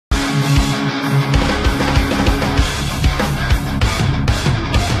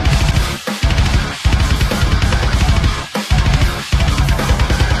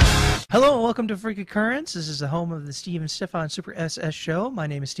to Freak Occurrence. This is the home of the Steve and Stefan Super SS show. My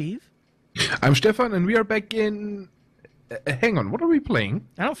name is Steve. I'm Stefan, and we are back in... hang on, what are we playing?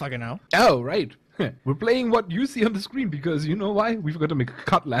 I don't fucking know. Oh, right. We're playing what you see on the screen, because you know why? We forgot to make a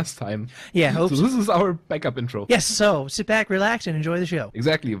cut last time. Yeah, oops. So this is our backup intro. Yes, so sit back, relax, and enjoy the show.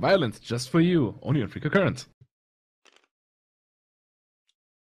 Exactly, violence just for you, only on Freak Occurrence.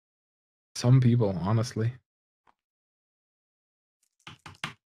 Some people, honestly.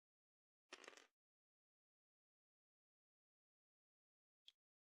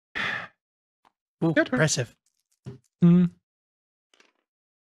 Ooh, impressive. Hmm.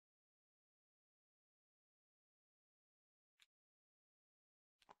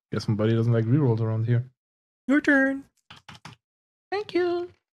 Guess somebody doesn't like rerolls around here. Your turn. Thank you.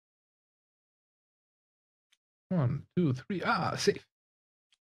 1, 2, 3. Ah, safe.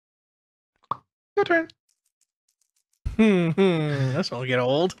 Your turn. This won't get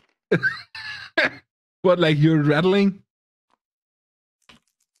old. What, like you're rattling?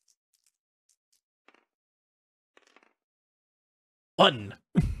 One.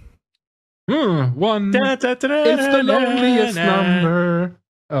 One. It's the loneliest number.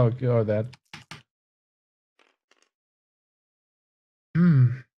 Oh, God, that.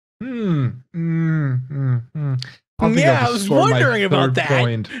 Yeah, I was wondering about that.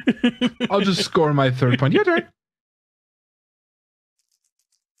 Point. I'll just score my third point. Your turn.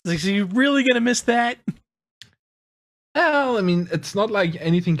 Like, so you're really gonna miss that? Well, I mean, it's not like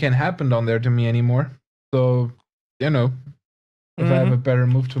anything can happen down there to me anymore. So, you know, if I have a better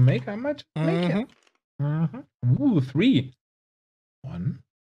move to make, I might make it. Ooh, 3. 1,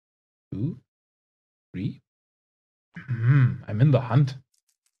 2, 3. I'm in the hunt.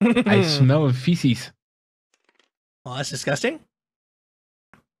 I smell feces. Oh, that's disgusting.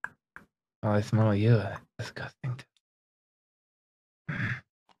 Oh, I smell you. That's disgusting.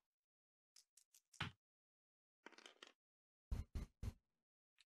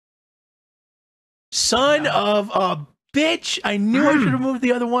 Son of a bitch! I knew I should have moved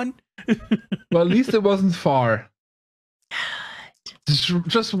the other one. Well, at least it wasn't far.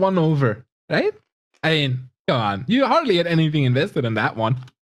 Just one over, right? I mean, come on. You hardly had anything invested in that one.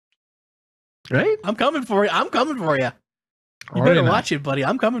 Right? I'm coming for you. I'm coming for you. You better watch it, buddy.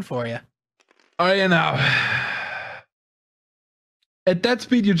 I'm coming for you. Are you now? At that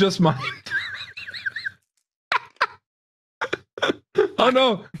speed, you just mined. Oh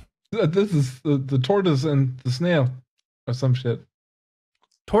no! This is the tortoise and the snail, or some shit.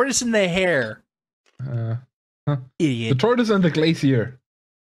 Tortoise and the hare. Idiot. The tortoise and the glacier.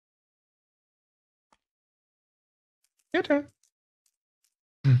 Your turn.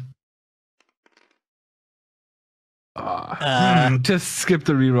 Just skip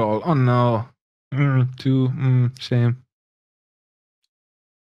the reroll. Oh no. 2. Shame.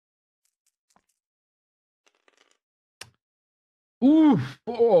 Ooh.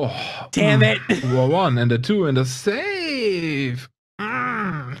 Oh. Damn it. 1 and a 2 and a save.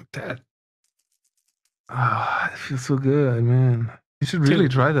 That. It feels so good, man. You should really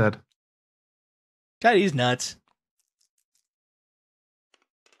try that. God, he's nuts.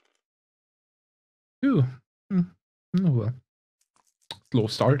 2. Oh well. Slow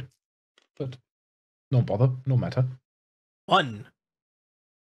start, but no bother, no matter. 1.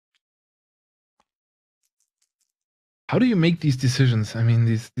 How do you make these decisions? I mean,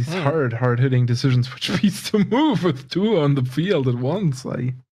 these hard-hitting decisions. Which piece to move with 2 on the field at once?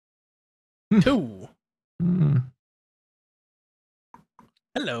 2.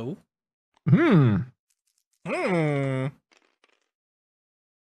 Hello.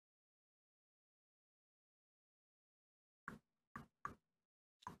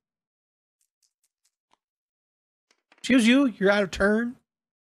 Choose you. You're out of turn.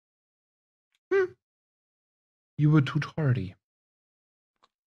 You were too tardy.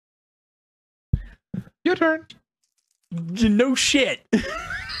 Your turn. No shit.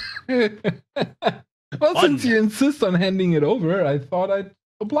 Well, since you insist on handing it over, I thought I'd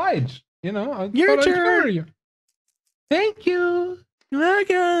oblige. You know, Your turn. You. Thank you. You're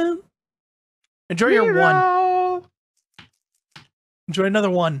welcome. Enjoy your 1. Enjoy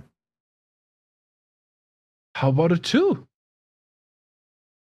another 1. How about a 2?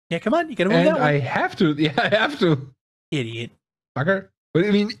 Yeah, come on. You gotta move that one. I have to. Yeah, I have to. Idiot. Fucker. What do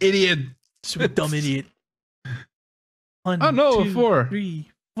you mean, idiot? Super dumb idiot. 1, oh no, 2, 4.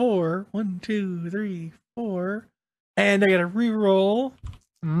 3, 4. 1, 2, 3, 4. And I gotta reroll.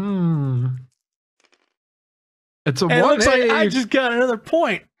 It's a and 1. It looks like I just got another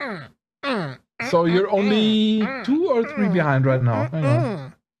point. So you're only 2 or 3 behind right now. Hang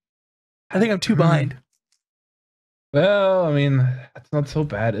on. I think I'm 2 behind. Well, I mean, that's not so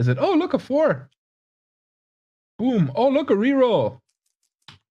bad, is it? Oh, look, a 4. Boom. Oh, look, a reroll.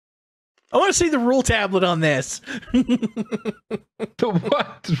 I want to see the rule tablet on this. The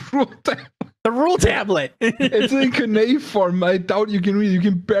what? The rule tablet? The rule tablet. It's in cuneiform. I doubt you can read. You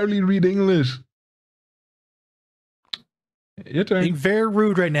can barely read English. Your turn. Being very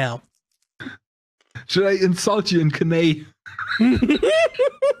rude right now. Should I insult you in Canay?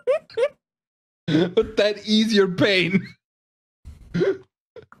 Would that ease your pain?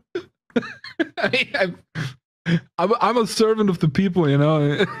 I'm a servant of the people, you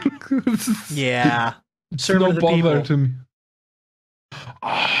know. Yeah. It's Servant no of the bother people. to me.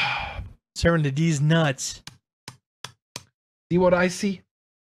 Servant of these nuts. See what I see?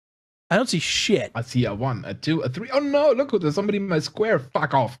 I don't see shit. I see a 1, a 2, a 3. Oh no, look, there's somebody in my square.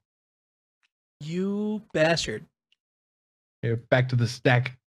 Fuck off. You bastard. Here, back to the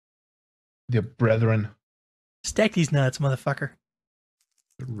stack. Dear brethren. Stack these nuts, motherfucker.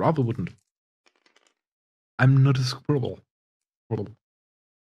 I rather wouldn't. I'm not a squirrel.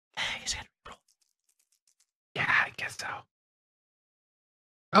 Yeah, I guess so.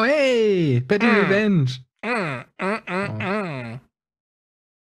 Oh, hey! Petty revenge! Oh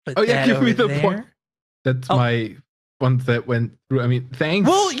yeah, give me the point. That's my one that went through. I mean, thanks.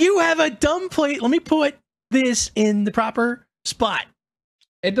 Well, you have a dumb plate. Let me put this in the proper spot.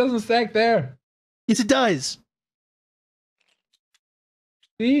 It doesn't stack there. Yes, it does.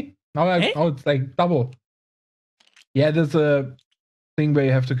 See? Oh, it's like double. Yeah, there's a thing where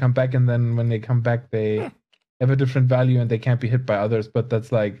you have to come back, and then when they come back, they have a different value, and they can't be hit by others. But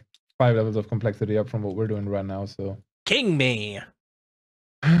that's like 5 levels of complexity up from what we're doing right now. So King me.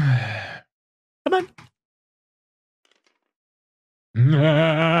 Come on.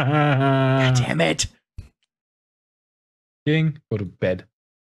 God damn it. King, go to bed,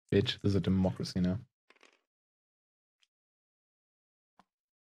 bitch. This is a democracy now.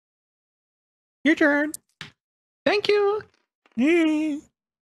 Your turn. Thank you. Yay.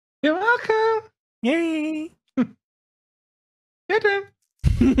 You're welcome. Yay. Your turn.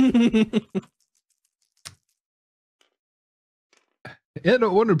 Yeah,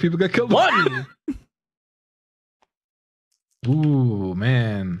 no wonder people got killed. 1. Ooh,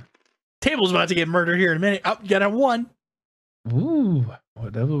 man. Table's about to get murdered here in a minute. Oh, you got a 1. Ooh,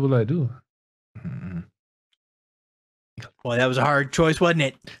 whatever will I do? Boy, that was a hard choice, wasn't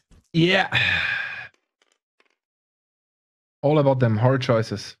it? Yeah. All about them hard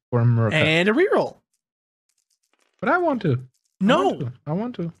choices for America. And a reroll. But I want to. No. I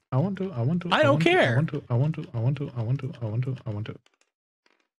want to. I don't care. I want to.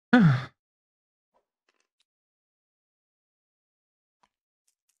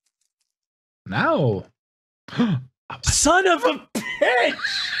 Now. Son of a bitch!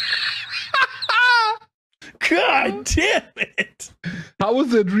 God damn it! How was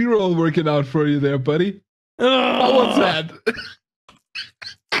that reroll working out for you there, buddy? How was that?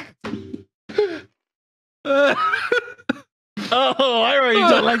 Oh, I already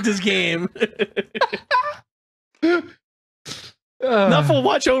don't like this game. Nuffle,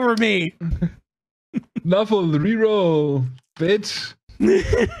 watch over me. Nuffle, reroll, bitch.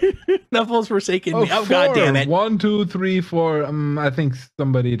 Nuffle's forsaken me. Oh, God damn it. 1, 2, 3, 4. I think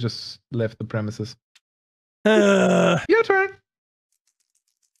somebody just left the premises. Your turn.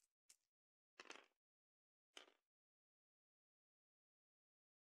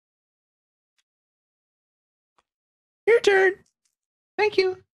 Your turn. Thank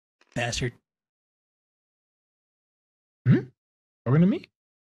you. Bastard. Talking to me?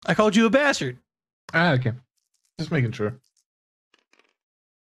 I called you a bastard. Ah, okay. Just making sure.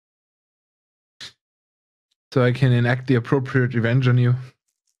 So I can enact the appropriate revenge on you.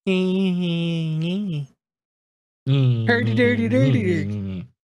 Dirty, dirty, dirty.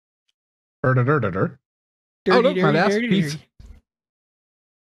 Oh, look, my last piece.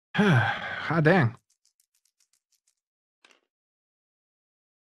 Ah, dang.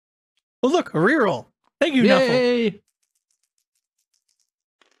 Oh, look, a reroll. Thank you, Yay! Nuffle.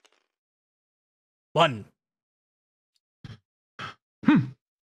 1.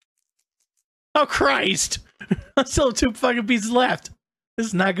 Oh, Christ. I still have 2 fucking pieces left. This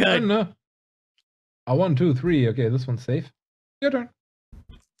is not good. No. 1, 2, 3. Okay, this one's safe. Your turn.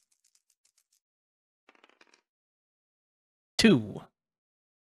 2.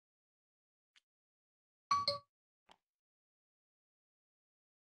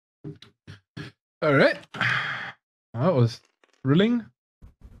 All right. That was thrilling.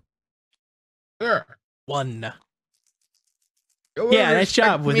 There. 1. Go Yeah, over, nice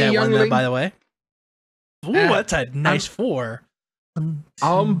job with me, that youngling. one, by the way. Ooh, that's a nice 4.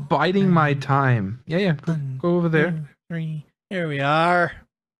 I'm biding my time. Yeah. Go over there. 2, 3. Here we are.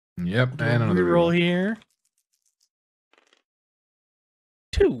 Yep. Do And a another reroll reroll. here.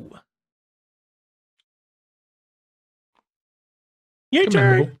 2. Your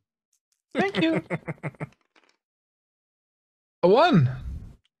Commendable. turn. Thank you. A 1.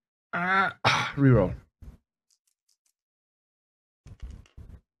 Reroll.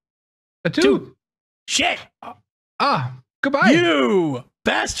 A 2. Shit. Goodbye. You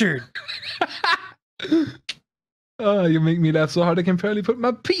bastard. You make me laugh so hard I can barely put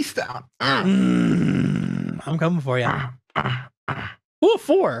my piece down. I'm coming for you. Ooh,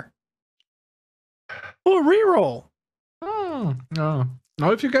 4. Ooh, reroll. No.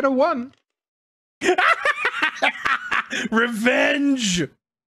 Not if you get a 1. Revenge.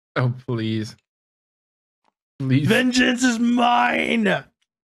 Oh, please. Please. Vengeance is mine.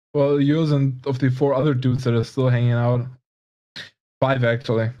 Well, yours and of the 4 other dudes that are still hanging out. 5,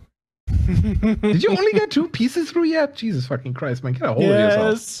 actually. Did you only get 2 pieces through yet? Jesus fucking Christ, man. Get a hold of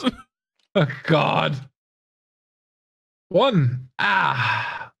yourself. Oh, God. 1.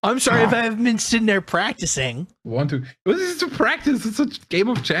 I'm sorry if I've been sitting there practicing. 1, 2. This is to practice. It's a game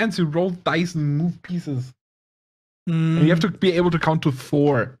of chance. You roll dice and move pieces. And you have to be able to count to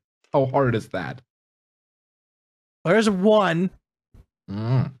 4. How hard is that? There's a 1.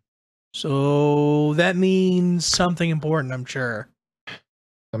 Mm. So that means something important, I'm sure.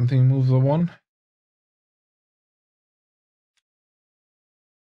 Something moves a 1.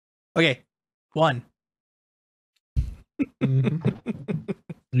 Okay, 1. Mm-hmm.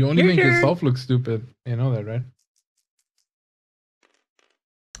 You only make yourself look stupid. You know that, right?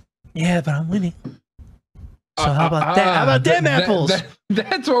 Yeah, but I'm winning. So how about that? How about them apples?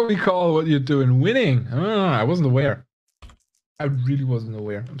 That's what we call what you're doing. Winning. I wasn't aware. I really wasn't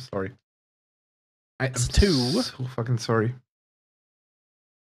aware. I'm sorry. I'm 2. So fucking sorry.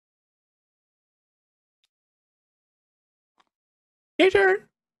 Your turn.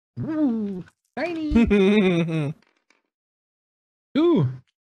 Ooh, tiny. Ooh.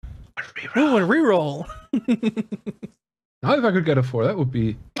 A reroll. Now if I could get a 4, that would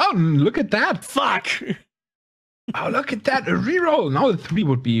be... Oh, look at that. Fuck. Oh, look at that. A reroll. Now the 3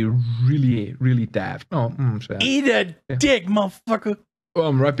 would be really, really daft. No, shit. Eat a dick, motherfucker. Well,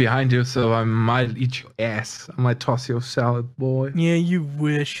 I'm right behind you, so I might eat your ass. I might toss your salad, boy. Yeah, you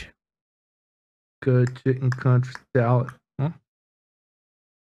wish. Good chicken country salad. Huh?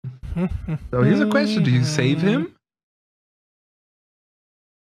 So here's a question. Do you save him?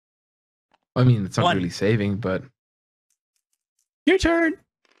 I mean, it's not really saving, but... Your turn.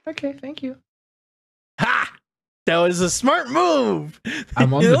 Okay, thank you. Ha! That was a smart move.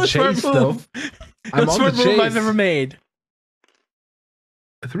 I'm on the chase, though. I'm on the chase. Move I've ever made.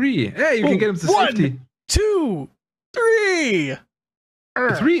 3. Hey, you can get him to safety. 1, 2, 3.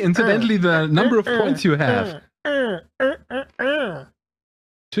 3, incidentally, the number of points you have.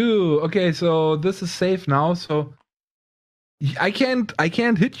 2. Okay, so this is safe now. So I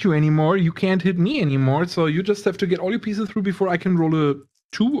can't hit you anymore. You can't hit me anymore. So you just have to get all your pieces through before I can roll a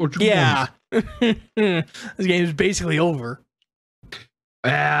 2 or 2. Yeah. This game is basically over.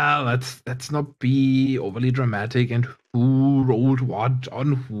 Well, let's not be overly dramatic. And who rolled what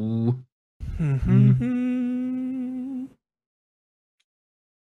on who?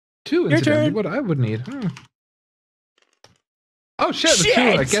 2, incidentally, what I would need. Oh shit, the 2.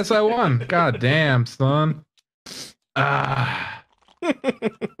 I guess I won. God damn, son. Hang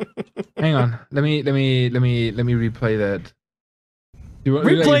on. Let me replay that.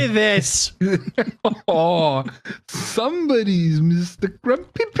 Replay this. Oh, somebody's Mr.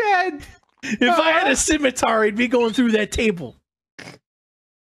 Grumpy Pants. If I had a scimitar, he'd be going through that table.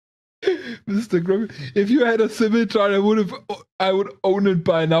 Mr. Grumpy, if you had a scimitar, I would own it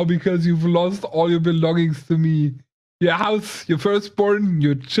by now because you've lost all your belongings to me. Your house, your firstborn,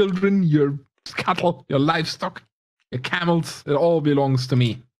 your children, your cattle, your livestock, your camels, it all belongs to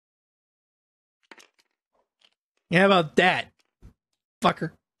me. Yeah, how about that, fucker?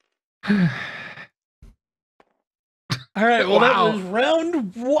 All right, well, that was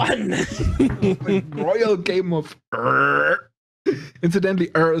round 1. The royal game of Incidentally,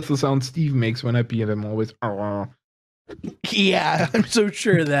 is the sound Steve makes when I beat him always. Yeah, I'm so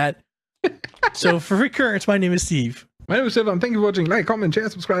sure of that. So for Occurrence, my name is Steve. My name is Stefan. Thank you for watching. Like, comment, share,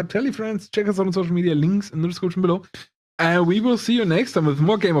 subscribe, tell your friends. Check us out on social media. Links in the description below. And we will see you next time with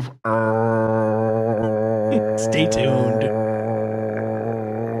more game of Stay tuned.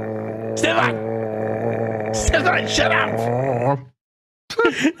 Stefan, shut up!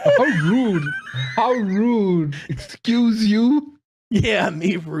 How rude. How rude. Excuse you? Yeah,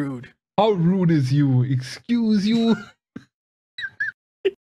 me rude. How rude is you? Excuse you?